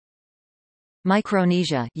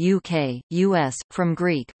Micronesia UK, US, from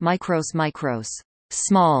Greek, mikros,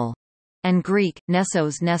 small, and Greek,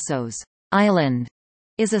 nessos, island,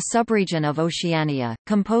 is a subregion of Oceania,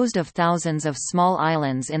 composed of thousands of small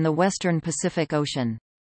islands in the western Pacific Ocean.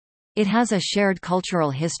 It has a shared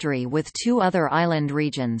cultural history with two other island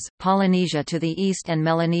regions, Polynesia to the east and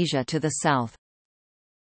Melanesia to the south.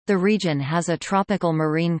 The region has a tropical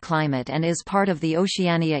marine climate and is part of the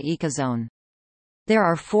Oceania ecozone. There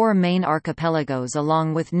are four main archipelagos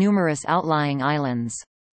along with numerous outlying islands.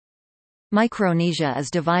 Micronesia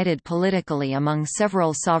is divided politically among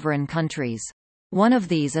several sovereign countries. One of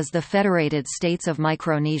these is the Federated States of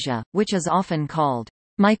Micronesia, which is often called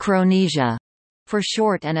Micronesia for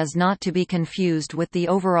short and is not to be confused with the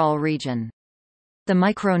overall region. The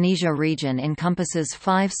Micronesia region encompasses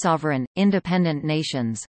 5 sovereign, independent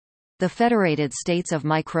nations: the Federated States of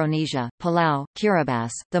Micronesia, Palau, Kiribati,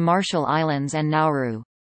 the Marshall Islands and Nauru,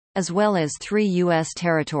 as well as 3 U.S.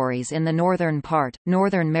 territories in the northern part,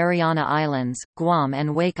 Northern Mariana Islands, Guam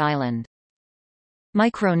and Wake Island.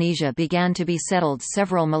 Micronesia began to be settled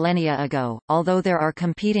several millennia ago, although there are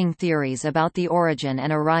competing theories about the origin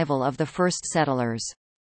and arrival of the first settlers.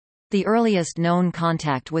 The earliest known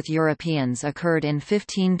contact with Europeans occurred in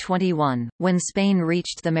 1521, when Spain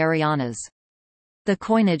reached the Marianas. The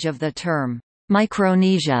coinage of the term,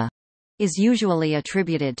 Micronesia, is usually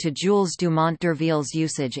attributed to Jules Dumont d'Urville's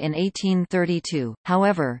usage in 1832,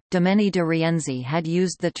 however, Domeni de Rienzi had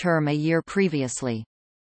used the term a year previously.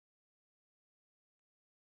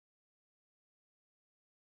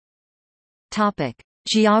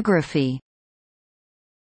 Geography.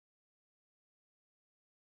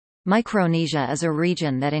 Micronesia is a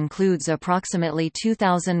region that includes approximately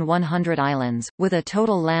 2,100 islands, with a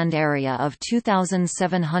total land area of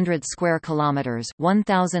 2,700 square kilometers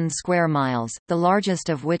 (1,000 square miles), the largest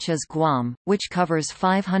of which is Guam, which covers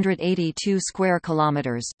 582 square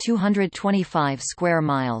kilometers (225 square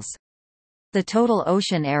miles). The total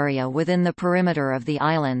ocean area within the perimeter of the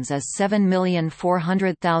islands is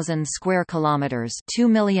 7,400,000 square kilometers,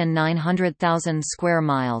 2,900,000 square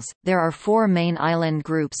miles. There are 4 main island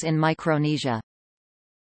groups in Micronesia.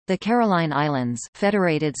 The Carolinian Islands,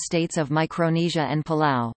 Federated States of Micronesia and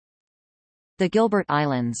Palau. The Gilbert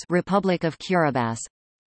Islands, Republic of Kiribati.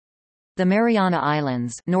 The Mariana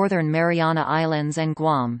Islands, Northern Mariana Islands and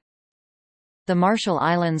Guam. The Marshall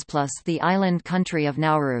Islands plus the island country of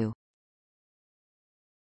Nauru.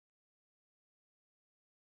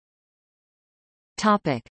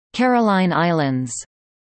 Carolinian Islands.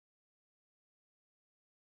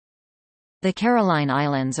 The Carolinian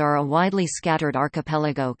Islands are a widely scattered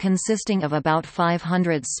archipelago consisting of about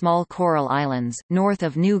 500 small coral islands, north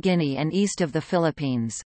of New Guinea and east of the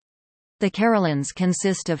Philippines. The Carolines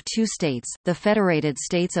consist of 2 states, the Federated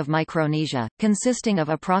States of Micronesia, consisting of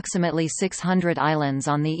approximately 600 islands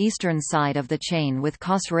on the eastern side of the chain, with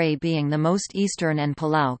Cosray being the most eastern, and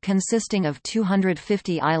Palau consisting of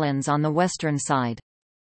 250 islands on the western side.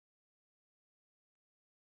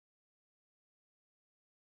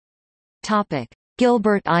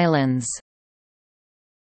 Gilbert Islands.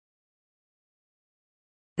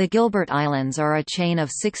 The Gilbert Islands are a chain of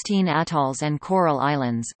 16 atolls and coral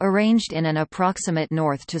islands, arranged in an approximate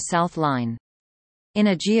north-to-south line. In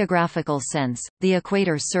a geographical sense, the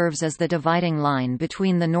equator serves as the dividing line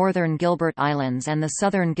between the northern Gilbert Islands and the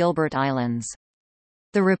southern Gilbert Islands.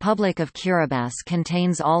 The Republic of Kiribati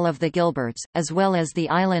contains all of the Gilberts, as well as the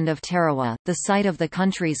island of Tarawa, the site of the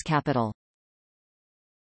country's capital.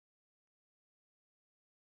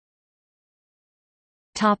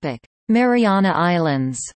 Mariana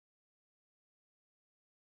Islands.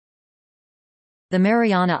 The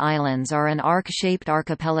Mariana Islands are an arc-shaped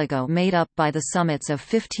archipelago made up by the summits of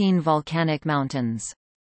 15 volcanic mountains.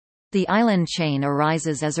 The island chain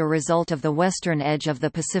arises as a result of the western edge of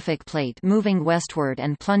the Pacific Plate moving westward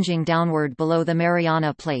and plunging downward below the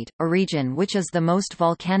Mariana Plate, a region which is the most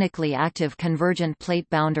volcanically active convergent plate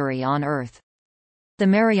boundary on Earth. The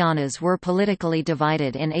Marianas were politically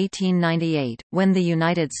divided in 1898, when the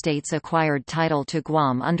United States acquired title to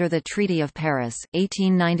Guam under the Treaty of Paris,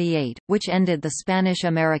 1898, which ended the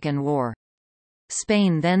Spanish–American War.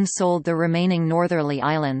 Spain then sold the remaining northerly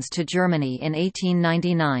islands to Germany in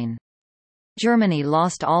 1899. Germany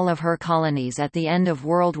lost all of her colonies at the end of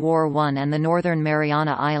World War I, and the Northern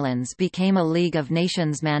Mariana Islands became a League of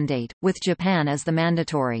Nations mandate, with Japan as the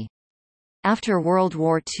mandatory. After World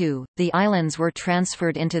War II, the islands were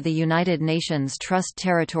transferred into the United Nations Trust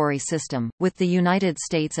Territory System, with the United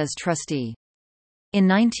States as trustee. In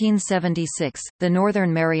 1976, the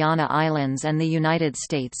Northern Mariana Islands and the United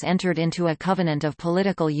States entered into a covenant of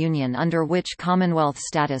political union under which Commonwealth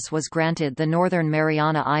status was granted. The Northern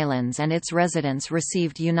Mariana Islands and its residents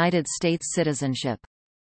received United States citizenship.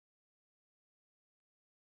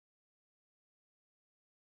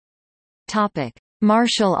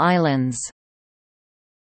 Marshall Islands.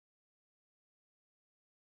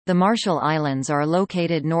 The Marshall Islands are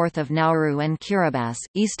located north of Nauru and Kiribati,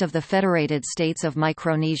 east of the Federated States of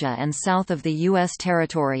Micronesia and south of the U.S.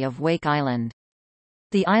 territory of Wake Island.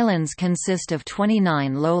 The islands consist of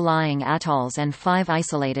 29 low-lying atolls and 5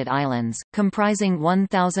 isolated islands, comprising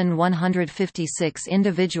 1,156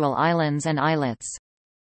 individual islands and islets.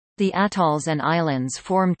 The atolls and islands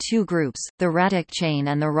form two groups, the Ratak chain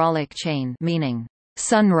and the Ralik chain, meaning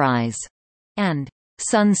sunrise and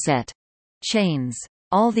sunset chains.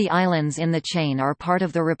 All the islands in the chain are part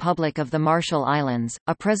of the Republic of the Marshall Islands,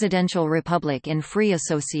 a presidential republic in free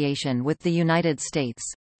association with the United States.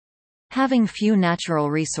 Having few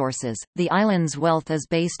natural resources, the island's wealth is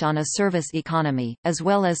based on a service economy, as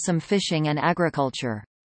well as some fishing and agriculture.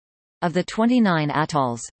 Of the 29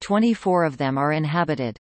 atolls, 24 of them are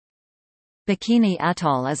inhabited. Bikini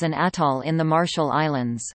Atoll is an atoll in the Marshall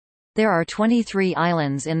Islands. There are 23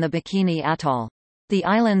 islands in the Bikini Atoll. The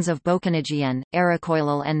islands of Bokanajian,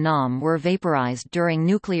 Arakoilal and Nam were vaporized during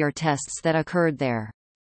nuclear tests that occurred there.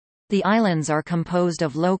 The islands are composed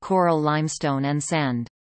of low coral limestone and sand.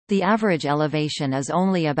 The average elevation is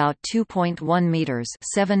only about 2.1 meters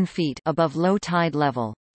 (7 feet) above low tide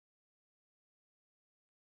level.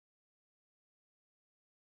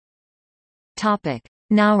 Topic: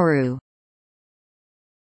 Nauru.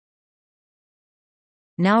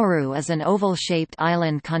 Nauru is an oval-shaped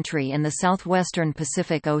island country in the southwestern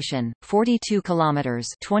Pacific Ocean, 42 kilometers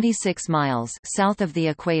 (26 miles) south of the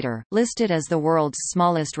equator, listed as the world's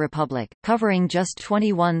smallest republic, covering just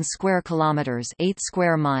 21 square kilometers (8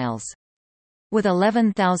 square miles). With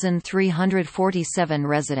 11,347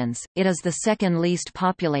 residents, it is the second least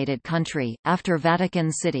populated country, after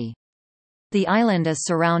Vatican City. The island is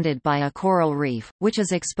surrounded by a coral reef, which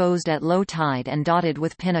is exposed at low tide and dotted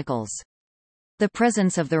with pinnacles. The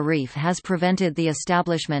presence of the reef has prevented the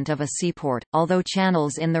establishment of a seaport, although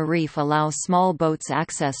channels in the reef allow small boats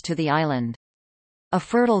access to the island. A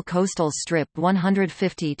fertile coastal strip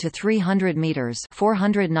 150 to 300 meters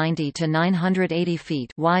 (490 to 980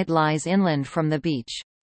 feet) wide lies inland from the beach.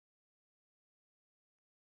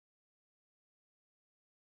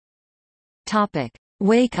 Topic: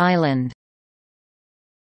 Wake Island.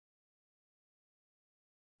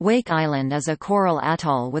 Wake Island is a coral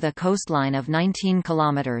atoll with a coastline of 19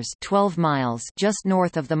 kilometers (12 miles) just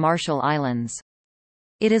north of the Marshall Islands.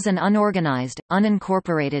 It is an unorganized,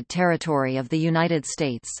 unincorporated territory of the United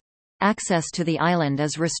States. Access to the island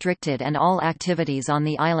is restricted and all activities on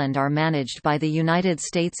the island are managed by the United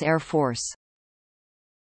States Air Force.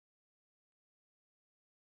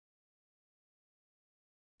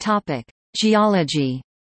 Topic: Geology.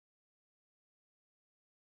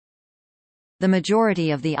 The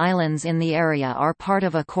majority of the islands in the area are part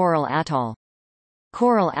of a coral atoll.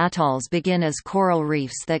 Coral atolls begin as coral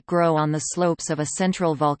reefs that grow on the slopes of a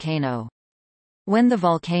central volcano. When the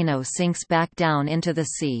volcano sinks back down into the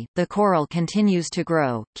sea, the coral continues to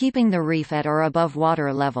grow, keeping the reef at or above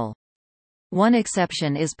water level. One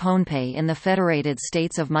exception is Pohnpei in the Federated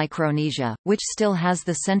States of Micronesia, which still has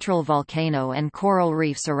the central volcano and coral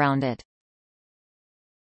reefs around it.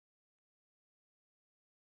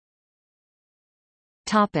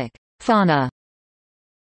 Fauna.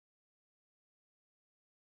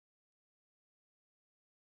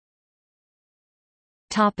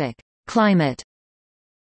 Climate.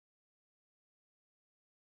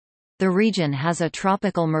 The region has a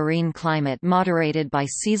tropical marine climate moderated by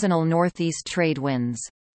seasonal northeast trade winds.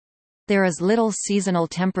 There is little seasonal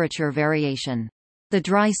temperature variation. The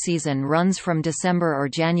dry season runs from December or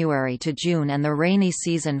January to June and the rainy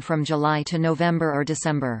season from July to November or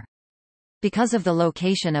December. Because of the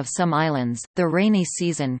location of some islands, the rainy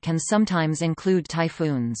season can sometimes include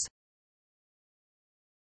typhoons.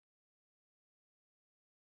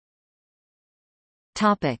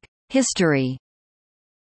 History.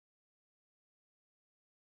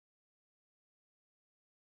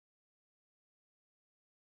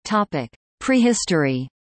 Prehistory.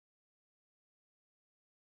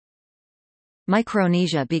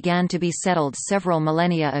 Micronesia began to be settled several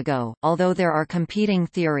millennia ago, although there are competing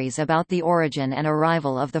theories about the origin and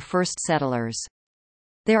arrival of the first settlers.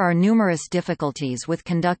 There are numerous difficulties with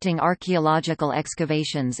conducting archaeological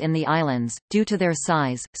excavations in the islands, due to their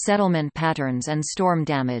size, settlement patterns and storm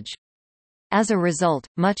damage. As a result,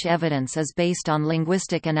 much evidence is based on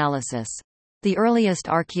linguistic analysis. The earliest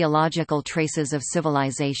archaeological traces of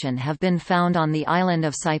civilization have been found on the island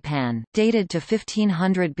of Saipan, dated to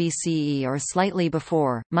 1500 BCE or slightly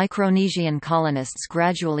before. Micronesian colonists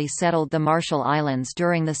gradually settled the Marshall Islands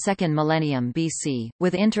during the second millennium BC,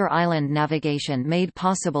 with inter-island navigation made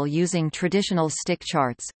possible using traditional stick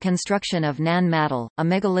charts. Construction of Nan Madol, a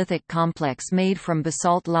megalithic complex made from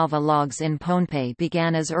basalt lava logs in Pohnpei,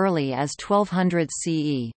 began as early as 1200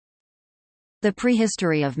 CE. The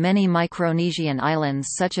prehistory of many Micronesian islands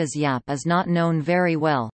such as Yap is not known very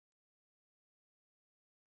well.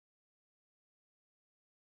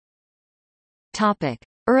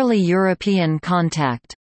 Early European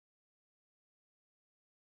contact.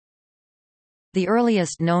 The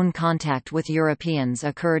earliest known contact with Europeans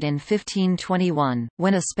occurred in 1521,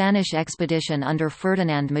 when a Spanish expedition under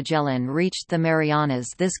Ferdinand Magellan reached the Marianas.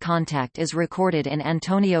 This contact is recorded in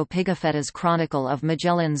Antonio Pigafetta's Chronicle of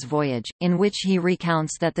Magellan's Voyage, in which he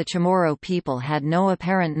recounts that the Chamorro people had no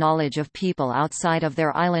apparent knowledge of people outside of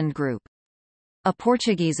their island group. A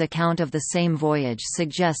Portuguese account of the same voyage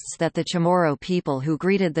suggests that the Chamorro people who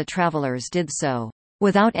greeted the travelers did so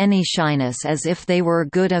without any shyness, as if they were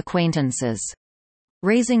good acquaintances,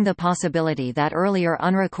 raising the possibility that earlier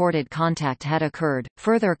unrecorded contact had occurred.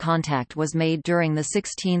 Further contact was made during the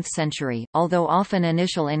 16th century, although often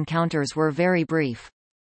initial encounters were very brief.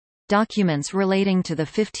 Documents relating to the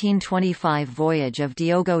 1525 voyage of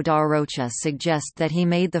Diogo da Rocha suggest that he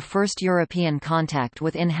made the first European contact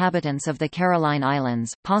with inhabitants of the Caroline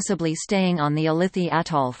Islands, possibly staying on the Alethi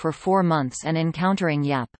atoll for 4 months and encountering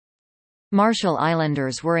Yap. Marshall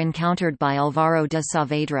Islanders were encountered by Alvaro de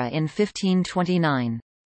Saavedra in 1529.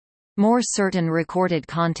 More certain recorded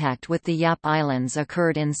contact with the Yap Islands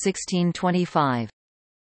occurred in 1625.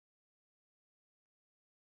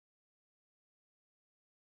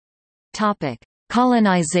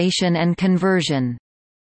 Colonization and conversion.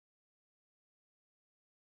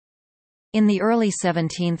 In the early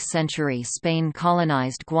 17th century, Spain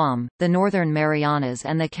colonized Guam, the Northern Marianas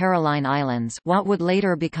and the Caroline Islands, what would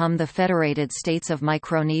later become the Federated States of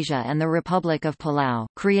Micronesia and the Republic of Palau,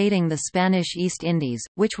 creating the Spanish East Indies,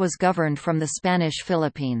 which was governed from the Spanish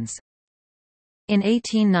Philippines. In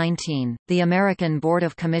 1819, the American Board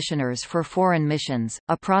of Commissioners for Foreign Missions,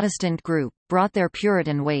 a Protestant group, brought their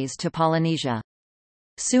Puritan ways to Polynesia.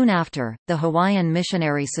 Soon after, the Hawaiian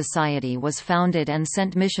Missionary Society was founded and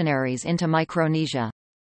sent missionaries into Micronesia.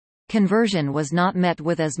 Conversion was not met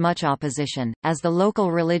with as much opposition, as the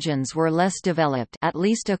local religions were less developed, at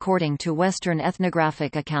least according to Western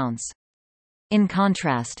ethnographic accounts. In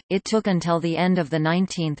contrast, it took until the end of the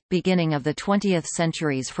 19th, beginning of the 20th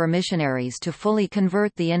centuries for missionaries to fully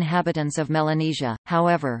convert the inhabitants of Melanesia.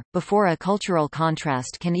 However, before a cultural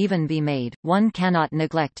contrast can even be made, one cannot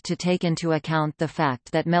neglect to take into account the fact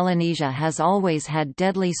that Melanesia has always had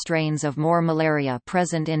deadly strains of Moor malaria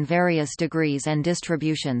present in various degrees and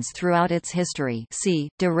distributions throughout its history. See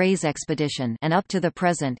de Rey's expedition, and up to the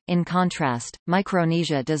present. In contrast,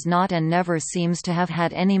 Micronesia does not and never seems to have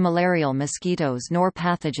had any malarial mosquitoes nor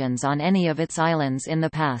pathogens on any of its islands in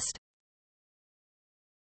the past.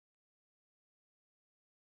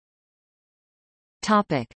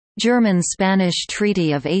 German-Spanish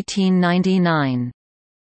Treaty of 1899.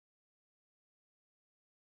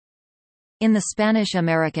 In the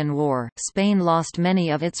Spanish-American War, Spain lost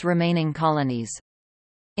many of its remaining colonies.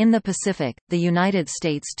 In the Pacific, the United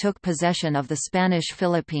States took possession of the Spanish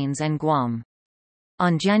Philippines and Guam.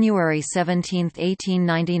 On January 17,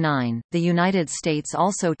 1899, the United States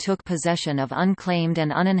also took possession of unclaimed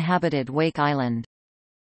and uninhabited Wake Island.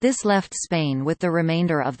 This left Spain with the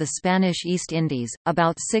remainder of the Spanish East Indies,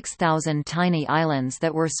 about 6,000 tiny islands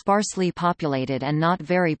that were sparsely populated and not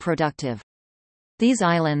very productive. These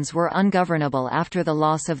islands were ungovernable after the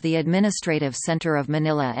loss of the administrative center of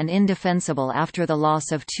Manila and indefensible after the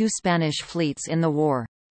loss of 2 Spanish fleets in the war.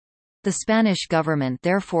 The Spanish government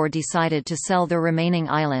therefore decided to sell the remaining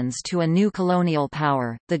islands to a new colonial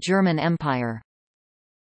power, the German Empire.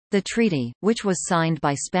 The treaty, which was signed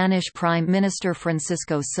by Spanish Prime Minister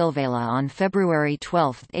Francisco Silvela on February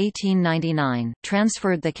 12, 1899,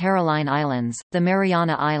 transferred the Caroline Islands, the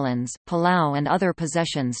Mariana Islands, Palau and other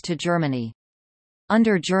possessions to Germany.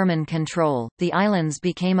 Under German control, the islands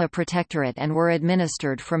became a protectorate and were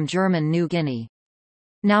administered from German New Guinea.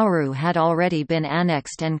 Nauru had already been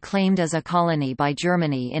annexed and claimed as a colony by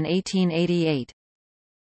Germany in 1888.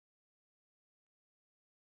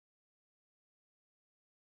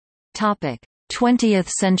 Topic: 20th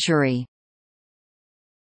century.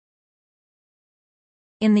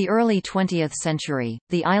 In the early 20th century,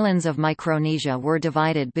 the islands of Micronesia were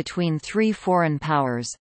divided between 3 foreign powers.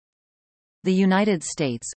 the United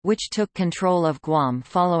States, which took control of Guam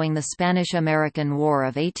following the Spanish–American War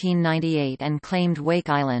of 1898 and claimed Wake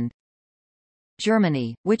Island.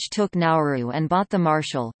 Germany, which took Nauru and bought the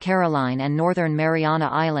Marshall, Caroline and Northern Mariana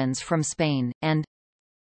Islands from Spain, and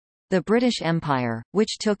the British Empire,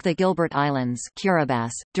 which took the Gilbert Islands, Kiribati.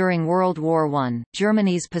 During World War I,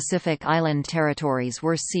 Germany's Pacific Island territories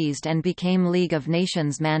were seized and became League of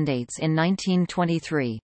Nations mandates in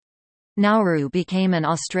 1923. Nauru became an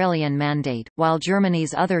Australian mandate, while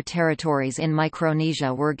Germany's other territories in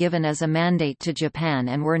Micronesia were given as a mandate to Japan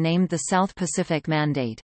and were named the South Pacific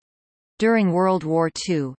Mandate. During World War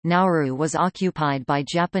II, Nauru was occupied by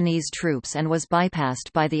Japanese troops and was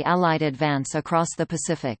bypassed by the Allied advance across the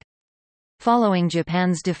Pacific. Following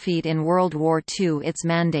Japan's defeat in World War II, its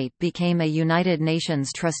mandate became a United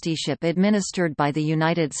Nations trusteeship administered by the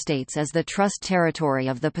United States as the Trust Territory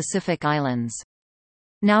of the Pacific Islands.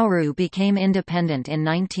 Nauru became independent in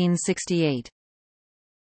 1968.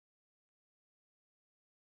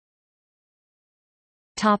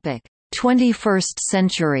 21st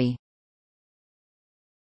century.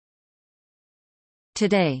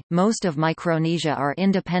 Today, most of Micronesia are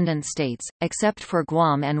independent states, except for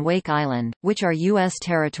Guam and Wake Island, which are U.S.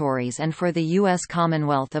 territories, and for the U.S.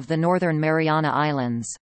 Commonwealth of the Northern Mariana Islands.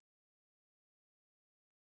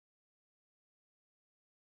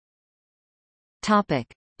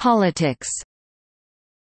 Politics.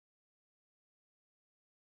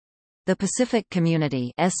 The Pacific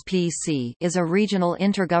Community (SPC) is a regional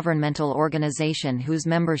intergovernmental organization whose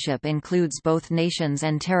membership includes both nations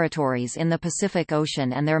and territories in the Pacific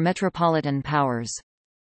Ocean and their metropolitan powers.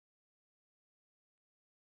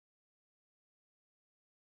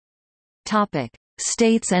 Topic: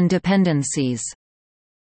 States and dependencies.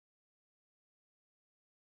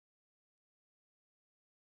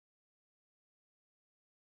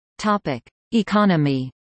 Topic: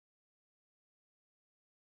 Economy.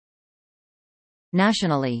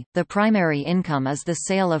 Nationally, the primary income is the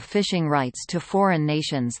sale of fishing rights to foreign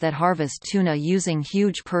nations that harvest tuna using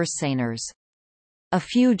huge purse seiners. A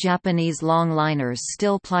few Japanese long-liners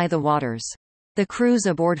still ply the waters. The crews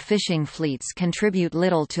aboard fishing fleets contribute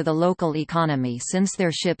little to the local economy since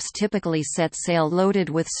their ships typically set sail loaded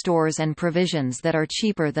with stores and provisions that are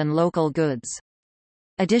cheaper than local goods.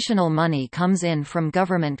 Additional money comes in from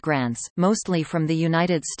government grants, mostly from the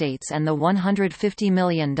United States, and the $150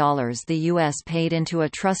 million the U.S. paid into a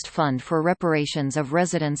trust fund for reparations of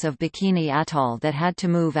residents of Bikini Atoll that had to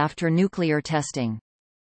move after nuclear testing.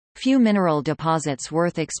 Few mineral deposits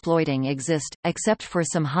worth exploiting exist, except for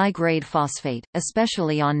some high-grade phosphate,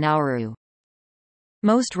 especially on Nauru.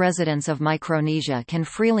 Most residents of Micronesia can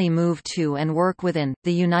freely move to and work within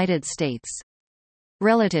the United States.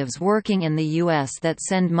 Relatives working in the U.S. that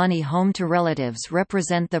send money home to relatives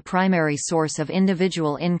represent the primary source of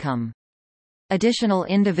individual income. Additional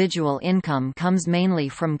individual income comes mainly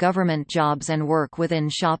from government jobs and work within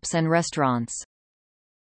shops and restaurants.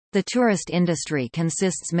 The tourist industry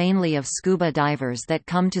consists mainly of scuba divers that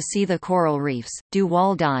come to see the coral reefs, do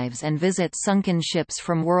wall dives and visit sunken ships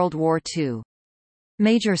from World War II.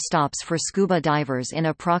 Major stops for scuba divers in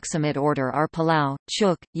approximate order are Palau,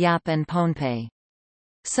 Chuuk, Yap and Pohnpei.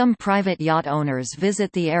 Some private yacht owners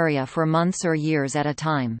visit the area for months or years at a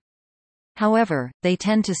time. However, they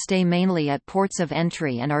tend to stay mainly at ports of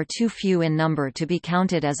entry and are too few in number to be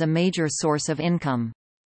counted as a major source of income.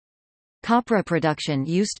 Copra production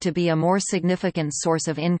used to be a more significant source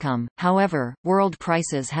of income, however, world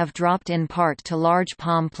prices have dropped in part to large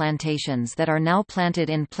palm plantations that are now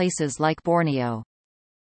planted in places like Borneo.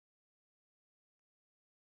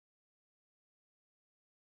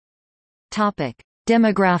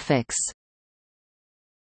 Demographics.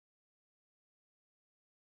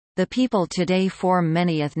 The people today form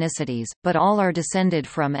many ethnicities, but all are descended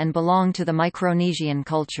from and belong to the Micronesian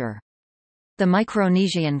culture. The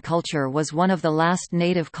Micronesian culture was one of the last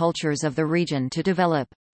native cultures of the region to develop.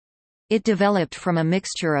 It developed from a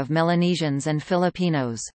mixture of Melanesians and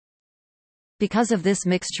Filipinos. Because of this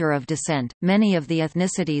mixture of descent, many of the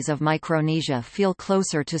ethnicities of Micronesia feel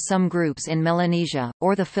closer to some groups in Melanesia,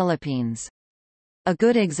 or the Philippines. A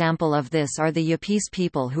good example of this are the Chuukese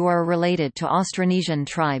people who are related to Austronesian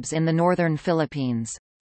tribes in the northern Philippines.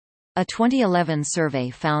 A 2011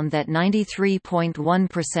 survey found that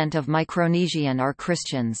 93.1% of Micronesian are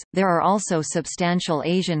Christians. There are also substantial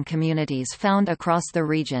Asian communities found across the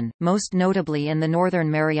region, most notably in the northern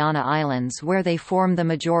Mariana Islands where they form the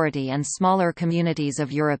majority, and smaller communities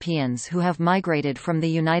of Europeans who have migrated from the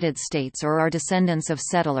United States or are descendants of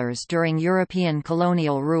settlers during European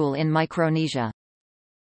colonial rule in Micronesia.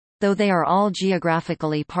 Though they are all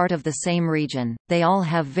geographically part of the same region, they all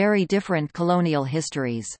have very different colonial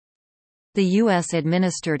histories. The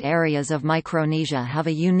U.S.-administered areas of Micronesia have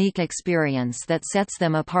a unique experience that sets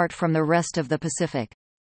them apart from the rest of the Pacific.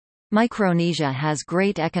 Micronesia has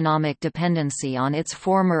great economic dependency on its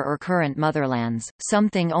former or current motherlands,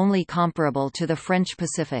 something only comparable to the French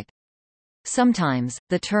Pacific. Sometimes,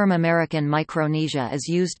 the term American Micronesia is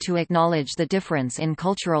used to acknowledge the difference in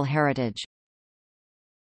cultural heritage.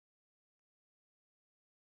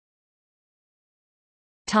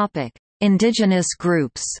 Indigenous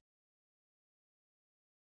groups.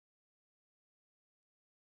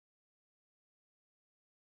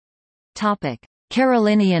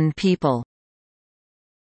 Carolinian people.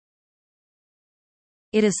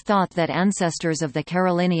 It is thought that ancestors of the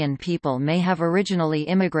Carolinian people may have originally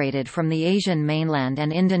immigrated from the Asian mainland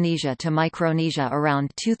and Indonesia to Micronesia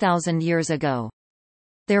around 2,000 years ago.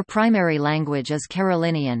 Their primary language is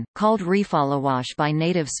Carolinian, called Refalawash by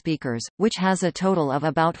native speakers, which has a total of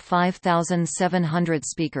about 5,700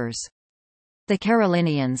 speakers. The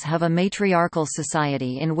Carolinians have a matriarchal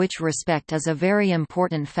society in which respect is a very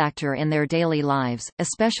important factor in their daily lives,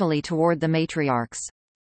 especially toward the matriarchs.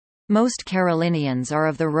 Most Carolinians are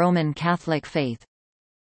of the Roman Catholic faith.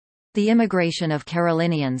 The immigration of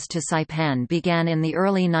Carolinians to Saipan began in the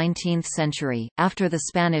early 19th century, after the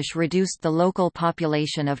Spanish reduced the local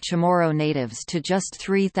population of Chamorro natives to just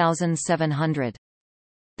 3,700.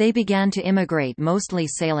 They began to immigrate mostly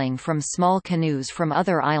sailing from small canoes from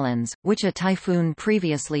other islands, which a typhoon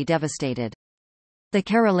previously devastated. The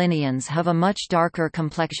Carolinians have a much darker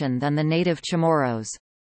complexion than the native Chamorros.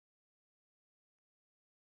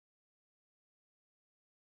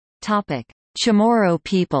 Chamorro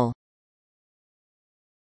people.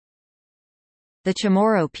 The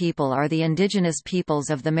Chamorro people are the indigenous peoples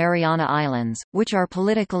of the Mariana Islands, which are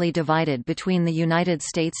politically divided between the United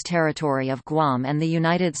States territory of Guam and the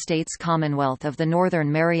United States Commonwealth of the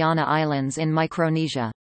Northern Mariana Islands in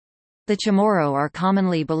Micronesia. The Chamorro are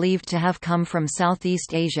commonly believed to have come from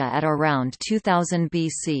Southeast Asia at around 2000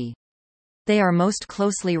 BC. They are most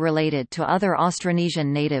closely related to other Austronesian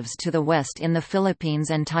natives to the west in the Philippines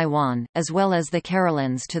and Taiwan, as well as the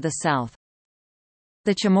Carolins to the south.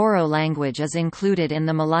 The Chamorro language is included in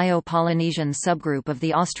the Malayo-Polynesian subgroup of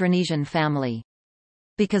the Austronesian family.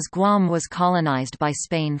 Because Guam was colonized by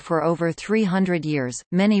Spain for over 300 years,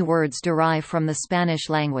 many words derive from the Spanish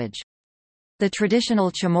language. The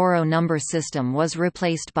traditional Chamorro number system was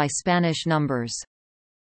replaced by Spanish numbers.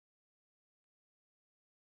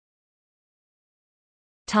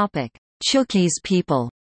 Chuukese people.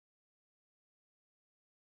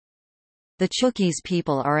 The Chuukese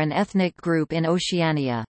people are an ethnic group in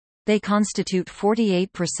Oceania. They constitute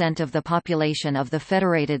 48% of the population of the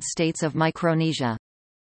Federated States of Micronesia.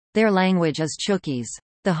 Their language is Chuukese.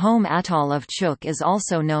 The home atoll of Chuuk is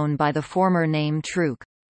also known by the former name Truk.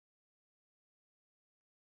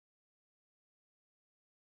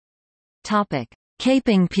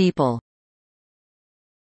 Kaping people.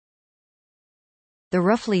 The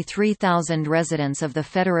roughly 3,000 residents of the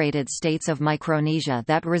Federated States of Micronesia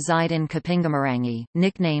that reside in Kapingamarangi,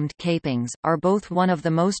 nicknamed Kapings, are both one of the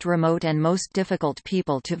most remote and most difficult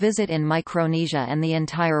people to visit in Micronesia and the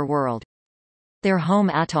entire world. Their home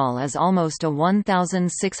atoll is almost a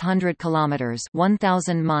 1,600 kilometers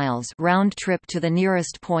 (1,000 miles) round trip to the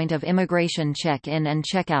nearest point of immigration check-in and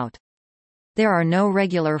check-out. There are no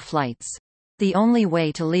regular flights. The only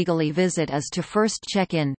way to legally visit is to first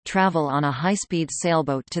check in, travel on a high-speed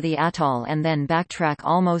sailboat to the atoll and then backtrack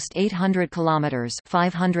almost 800 kilometers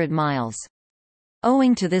 (500 miles).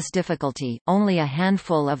 Owing to this difficulty, only a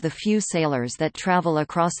handful of the few sailors that travel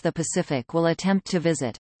across the Pacific will attempt to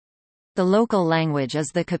visit. The local language is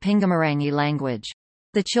the Kapingamarangi language.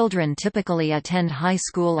 The children typically attend high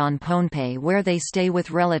school on Pohnpei, where they stay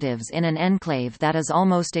with relatives in an enclave that is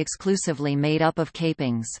almost exclusively made up of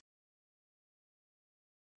Kapings.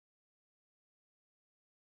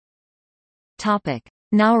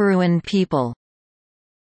 Nauruan people.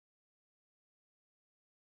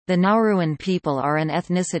 The Nauruan people are an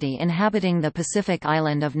ethnicity inhabiting the Pacific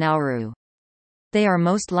island of Nauru. They are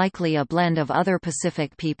most likely a blend of other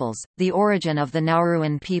Pacific peoples. The origin of the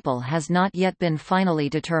Nauruan people has not yet been finally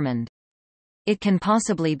determined. It can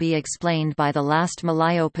possibly be explained by the last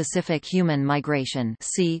Malayo-Pacific human migration,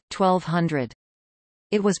 c. 1200.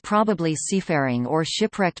 It was probably seafaring or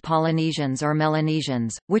shipwrecked Polynesians or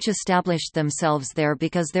Melanesians, which established themselves there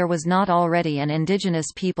because there was not already an indigenous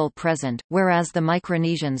people present, whereas the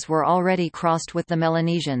Micronesians were already crossed with the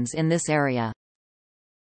Melanesians in this area.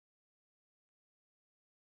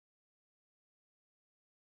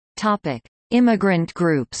 Immigrant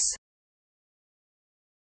groups.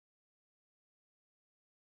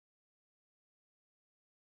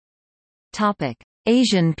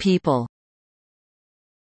 Asian people.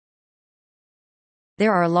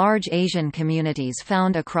 There are large Asian communities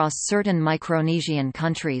found across certain Micronesian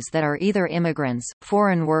countries that are either immigrants,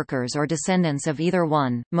 foreign workers or descendants of either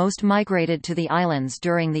one. Most migrated to the islands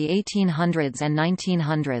during the 1800s and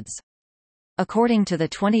 1900s. According to the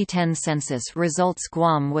 2010 census results,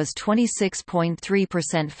 Guam was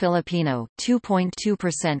 26.3% Filipino,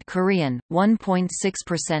 2.2% Korean,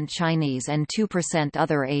 1.6% Chinese and 2%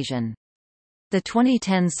 other Asian. The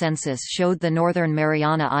 2010 census showed the Northern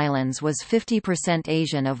Mariana Islands was 50%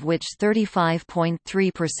 Asian, of which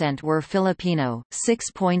 35.3% were Filipino,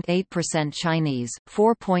 6.8% Chinese,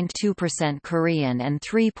 4.2% Korean and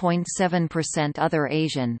 3.7% other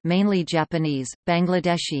Asian, mainly Japanese,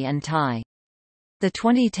 Bangladeshi and Thai. The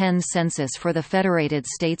 2010 census for the Federated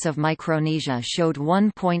States of Micronesia showed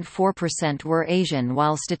 1.4% were Asian,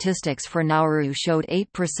 while statistics for Nauru showed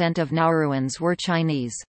 8% of Nauruans were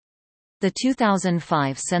Chinese. The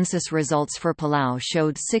 2005 census results for Palau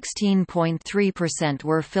showed 16.3%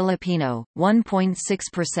 were Filipino,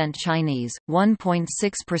 1.6% Chinese, 1.6%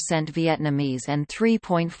 Vietnamese and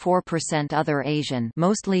 3.4% other Asian,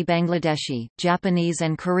 mostly Bangladeshi, Japanese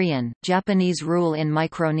and Korean. Japanese rule in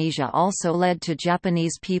Micronesia also led to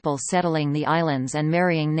Japanese people settling the islands and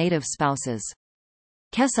marrying native spouses.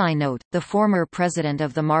 Kesai note, the former president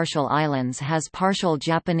of the Marshall Islands has partial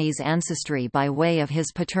Japanese ancestry by way of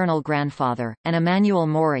his paternal grandfather, and Emmanuel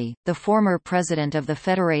Mori, the former president of the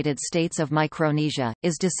Federated States of Micronesia,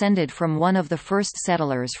 is descended from one of the first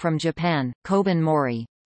settlers from Japan, Kobun Mori.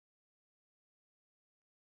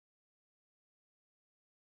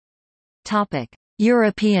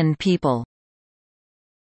 European people.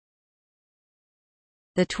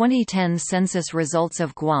 The 2010 census results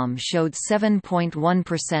of Guam showed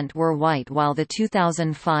 7.1% were white, while the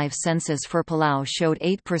 2005 census for Palau showed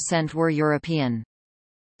 8% were European.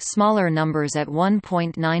 Smaller numbers at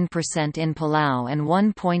 1.9% in Palau and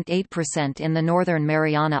 1.8% in the Northern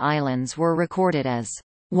Mariana Islands were recorded as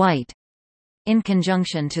white. In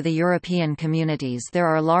conjunction to the European communities, there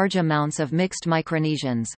are large amounts of mixed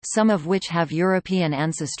Micronesians, some of which have European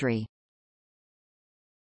ancestry.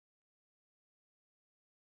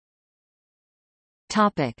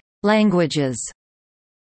 Languages.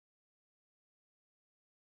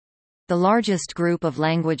 The largest group of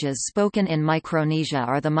languages spoken in Micronesia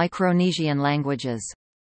are the Micronesian languages.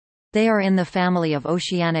 They are in the family of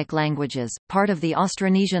Oceanic languages, part of the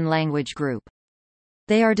Austronesian language group.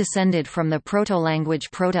 They are descended from the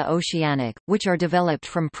proto-language Proto-Oceanic, which are developed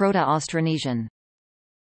from Proto-Austronesian.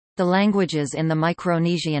 The languages in the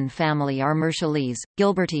Micronesian family are Murchalese,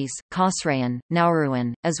 Gilbertese, Kasrayan,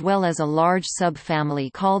 Nauruan, as well as a large sub-family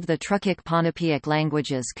called the Trukic-Ponapeac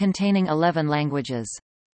languages containing 11 languages.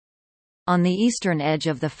 On the eastern edge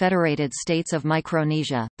of the Federated States of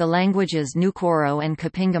Micronesia, the languages Nukoro and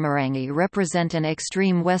Kapingamarangi represent an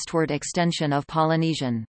extreme westward extension of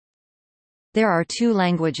Polynesian. There are two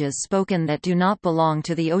languages spoken that do not belong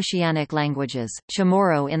to the Oceanic languages,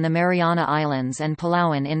 Chamorro in the Mariana Islands and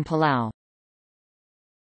Palauan in Palau.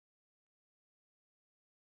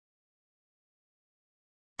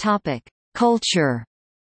 Culture.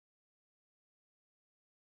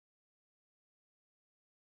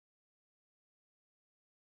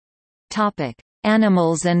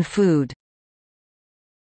 Animals and food.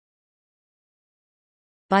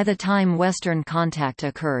 By the time Western contact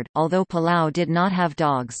occurred, although Palau did not have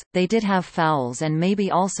dogs, they did have fowls and maybe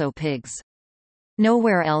also pigs.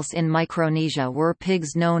 Nowhere else in Micronesia were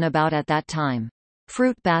pigs known about at that time.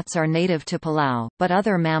 Fruit bats are native to Palau, but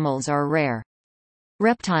other mammals are rare.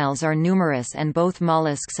 Reptiles are numerous and both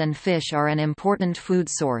mollusks and fish are an important food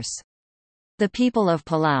source. The people of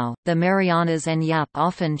Palau, the Marianas and Yap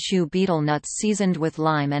often chew betel nuts seasoned with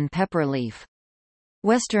lime and pepper leaf.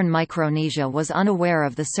 Western Micronesia was unaware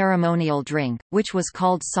of the ceremonial drink, which was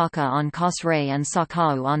called saka on Kasrai and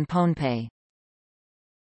sakau on Pohnpei.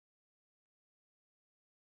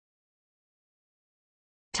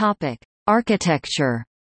 Architecture.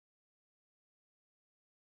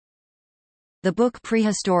 The book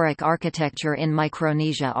Prehistoric Architecture in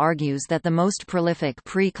Micronesia argues that the most prolific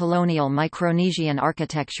pre-colonial Micronesian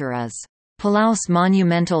architecture is Palau's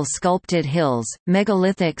monumental sculpted hills,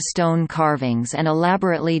 megalithic stone carvings and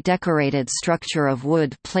elaborately decorated structure of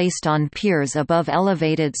wood placed on piers above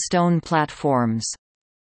elevated stone platforms.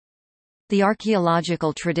 The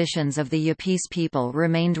archaeological traditions of the Yup'is people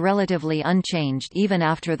remained relatively unchanged even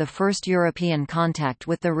after the first European contact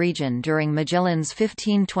with the region during Magellan's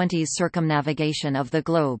 1520s circumnavigation of the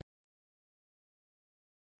globe.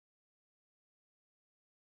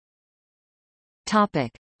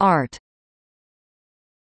 Art.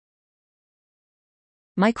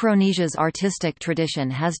 Micronesia's artistic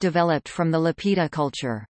tradition has developed from the Lapita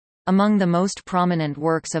culture. Among the most prominent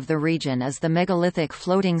works of the region is the megalithic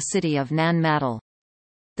floating city of Nan Madol.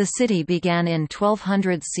 The city began in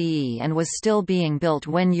 1200 CE and was still being built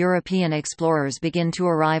when European explorers began to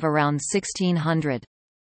arrive around 1600.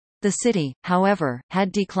 The city, however,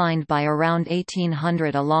 had declined by around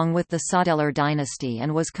 1800 along with the Saudellar dynasty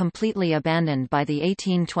and was completely abandoned by the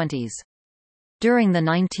 1820s. During the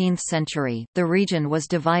 19th century, the region was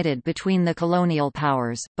divided between the colonial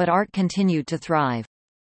powers, but art continued to thrive.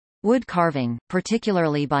 Wood carving,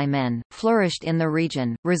 particularly by men, flourished in the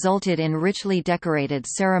region, resulted in richly decorated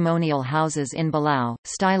ceremonial houses in Palau,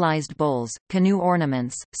 stylized bowls, canoe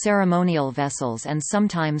ornaments, ceremonial vessels and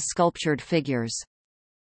sometimes sculptured figures.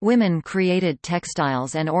 Women created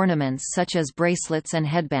textiles and ornaments such as bracelets and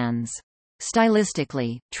headbands.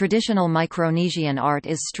 Stylistically, traditional Micronesian art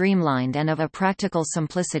is streamlined and of a practical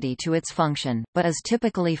simplicity to its function, but is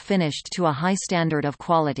typically finished to a high standard of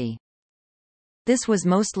quality. This was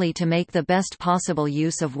mostly to make the best possible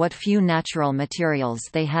use of what few natural materials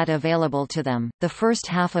they had available to them. The first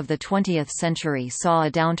half of the 20th century saw a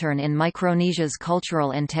downturn in Micronesia's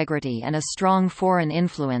cultural integrity and a strong foreign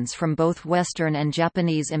influence from both Western and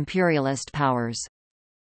Japanese imperialist powers.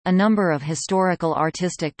 A number of historical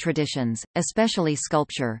artistic traditions, especially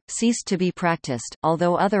sculpture, ceased to be practiced,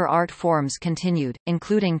 although other art forms continued,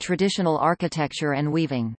 including traditional architecture and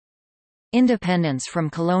weaving. Independence from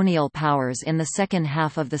colonial powers in the second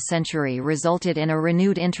half of the century resulted in a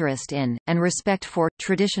renewed interest in, and respect for,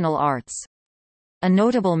 traditional arts. A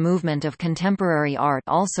notable movement of contemporary art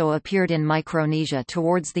also appeared in Micronesia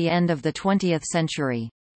towards the end of the 20th century.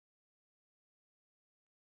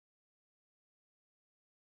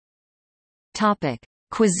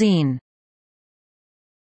 Cuisine.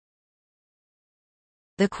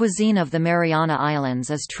 The cuisine of the Mariana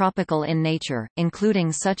Islands is tropical in nature,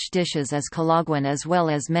 including such dishes as Calagwan as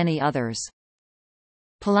well as many others.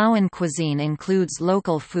 Palauan cuisine includes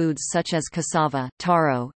local foods such as cassava,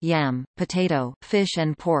 taro, yam, potato, fish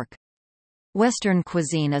and pork. Western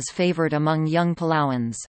cuisine is favored among young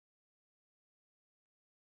Palauans.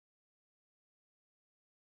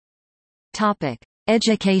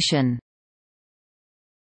 Education.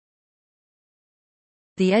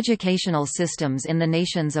 The educational systems in the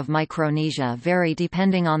nations of Micronesia vary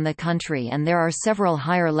depending on the country and there are several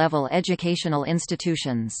higher-level educational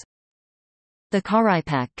institutions. The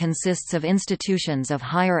Karipak consists of institutions of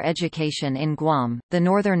higher education in Guam, the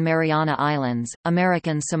Northern Mariana Islands,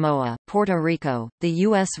 American Samoa, Puerto Rico, the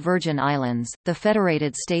U.S. Virgin Islands, the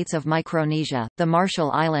Federated States of Micronesia, the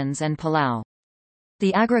Marshall Islands and Palau.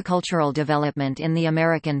 The agricultural development in the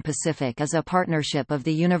American Pacific is a partnership of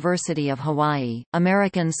the University of Hawaii,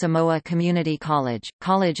 American Samoa Community College,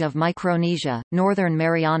 College of Micronesia, Northern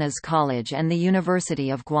Marianas College and the University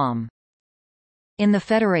of Guam. In the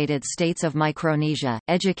Federated States of Micronesia,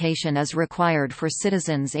 education is required for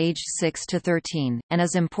citizens aged 6 to 13, and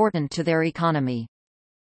is important to their economy.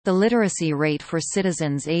 The literacy rate for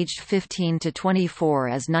citizens aged 15 to 24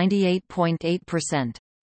 is 98.8%.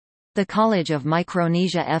 The College of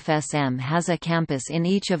Micronesia FSM has a campus in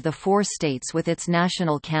each of the 4 states with its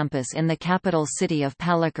national campus in the capital city of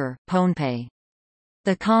Palikir, Pohnpei.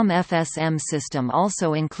 The COM FSM system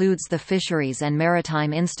also includes the Fisheries and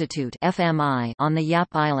Maritime Institute (FMI) on the Yap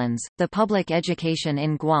Islands. The public education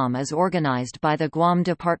in Guam is organized by the Guam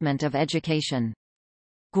Department of Education.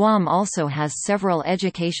 Guam also has several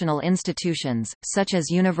educational institutions, such as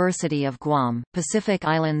University of Guam, Pacific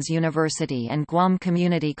Islands University and Guam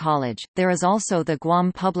Community College. There is also the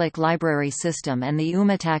Guam Public Library System and the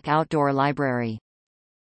Umatak Outdoor Library.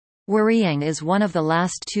 Wariang is one of the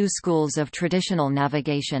last 2 schools of traditional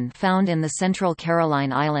navigation found in the Central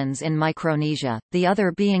Caroline Islands in Micronesia, the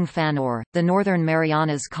other being Fanor. The Northern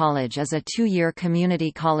Marianas College is a 2-year community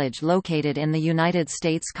college located in the United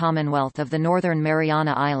States Commonwealth of the Northern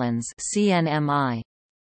Mariana Islands (CNMI).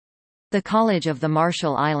 The College of the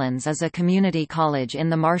Marshall Islands is a community college in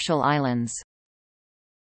the Marshall Islands.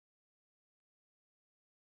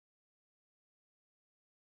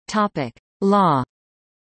 Law.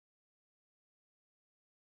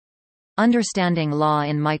 Understanding Law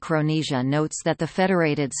in Micronesia notes that the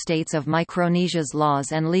Federated States of Micronesia's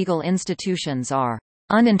laws and legal institutions are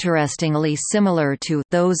uninterestingly similar to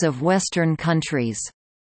those of Western countries.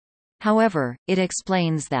 However, it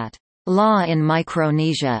explains that law in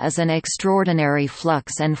Micronesia is an extraordinary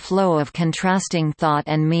flux and flow of contrasting thought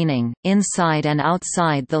and meaning, inside and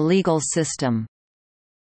outside the legal system.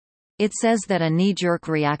 It says that a knee-jerk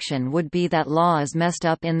reaction would be that law is messed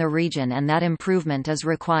up in the region and that improvement is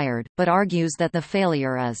required, but argues that the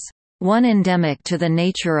failure is one endemic to the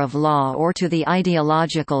nature of law or to the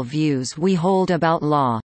ideological views we hold about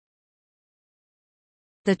law.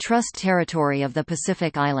 The Trust Territory of the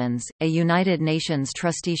Pacific Islands, a United Nations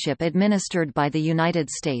trusteeship administered by the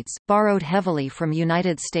United States, borrowed heavily from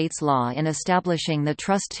United States law in establishing the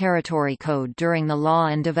Trust Territory Code during the law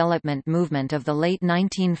and development movement of the late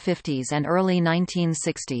 1950s and early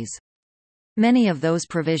 1960s. Many of those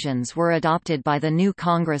provisions were adopted by the new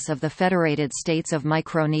Congress of the Federated States of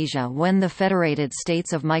Micronesia when the Federated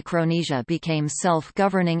States of Micronesia became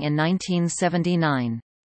self-governing in 1979.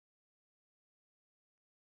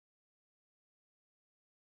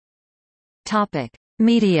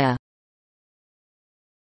 Media.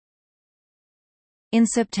 In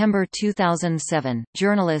September 2007,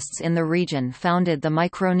 journalists in the region founded the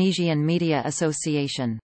Micronesian Media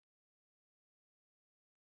Association.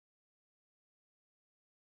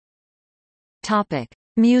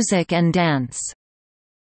 Music and dance.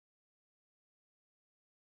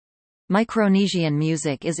 Micronesian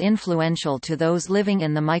music is influential to those living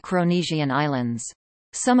in the Micronesian islands.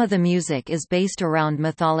 Some of the music is based around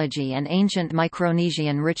mythology and ancient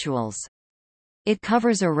Micronesian rituals. It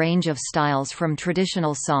covers a range of styles from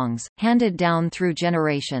traditional songs, handed down through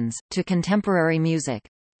generations, to contemporary music.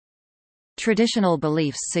 Traditional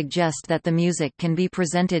beliefs suggest that the music can be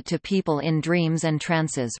presented to people in dreams and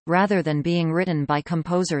trances, rather than being written by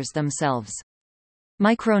composers themselves.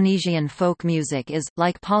 Micronesian folk music is,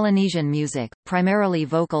 like Polynesian music, primarily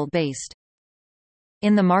vocal-based.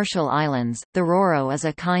 In the Marshall Islands, the roro is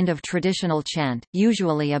a kind of traditional chant,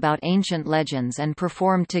 usually about ancient legends and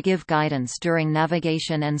performed to give guidance during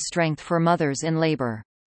navigation and strength for mothers in labor.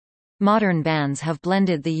 Modern bands have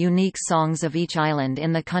blended the unique songs of each island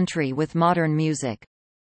in the country with modern music.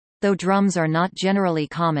 Though drums are not generally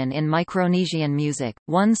common in Micronesian music,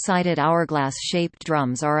 one-sided hourglass-shaped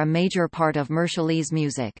drums are a major part of Marshallese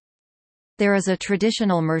music. There is a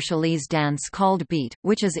traditional Marshallese dance called beat,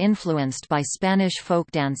 which is influenced by Spanish folk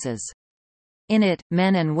dances. In it,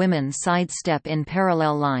 men and women sidestep in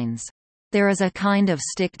parallel lines. There is a kind of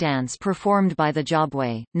stick dance performed by the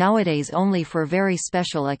Jobwe, nowadays only for very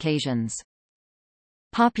special occasions.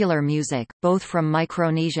 Popular music, both from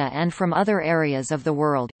Micronesia and from other areas of the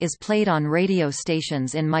world, is played on radio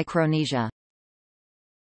stations in Micronesia.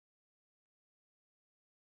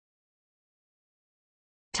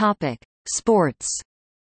 Sports.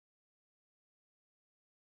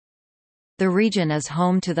 The region is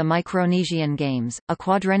home to the Micronesian Games, a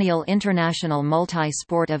quadrennial international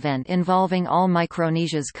multi-sport event involving all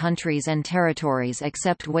Micronesia's countries and territories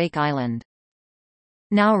except Wake Island.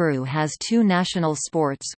 Nauru has two national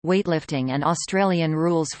sports, weightlifting and Australian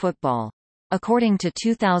rules football. According to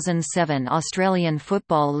 2007 Australian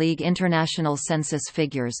Football League international census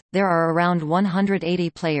figures, there are around 180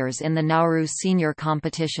 players in the Nauru senior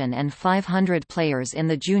competition and 500 players in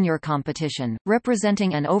the junior competition,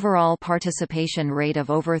 representing an overall participation rate of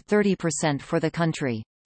over 30% for the country.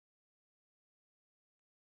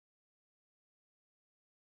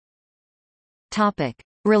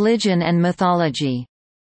 Religion and mythology.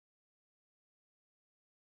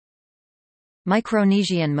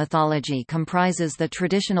 Micronesian mythology comprises the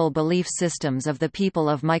traditional belief systems of the people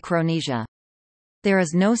of Micronesia. There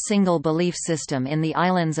is no single belief system in the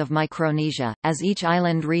islands of Micronesia, as each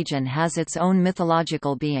island region has its own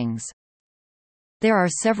mythological beings. There are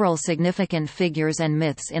several significant figures and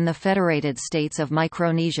myths in the Federated States of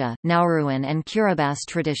Micronesia, Nauruan and Kiribati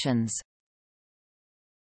traditions.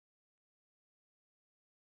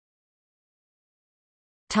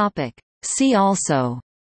 See also: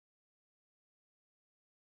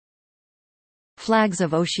 Flags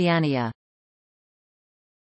of Oceania.